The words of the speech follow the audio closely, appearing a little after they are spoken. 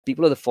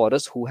people of the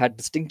forest who had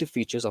distinctive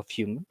features of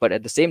human, but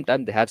at the same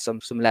time they had some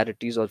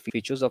similarities or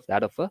features of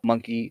that of a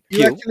monkey You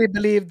hue. actually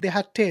believe they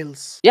had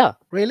tails? Yeah.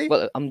 Really?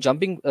 Well, I'm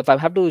jumping. If I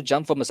have to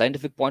jump from a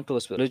scientific point to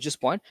a religious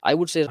point, I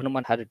would say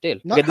Hanuman had a tail.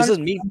 Not Okay, this 100. is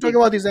me I'm talking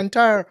being. about this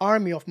entire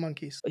army of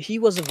monkeys. He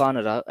was a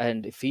Vanara,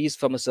 and if he's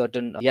from a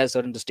certain, he has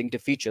certain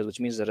distinctive features, which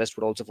means the rest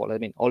would also follow. I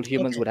mean, all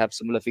humans Okay. would have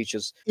similar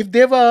features. If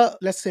they were,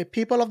 let's say,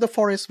 people of the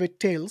forest with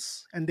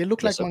tails and they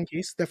look Yes, like sir.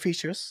 monkeys, the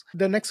features,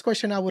 the next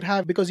question I would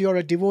have, because you're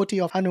a devotee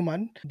of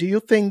Hanuman, do you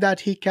think that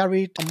he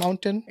carried a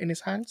mountain in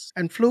his hands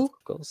and flew?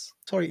 Of course.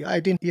 Sorry, I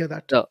didn't hear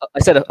that. No, I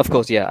said, of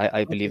course, yeah,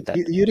 I Okay. believe that.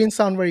 You didn't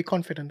sound very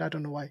confident. I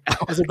don't know why.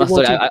 As a No,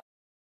 sorry, devotee.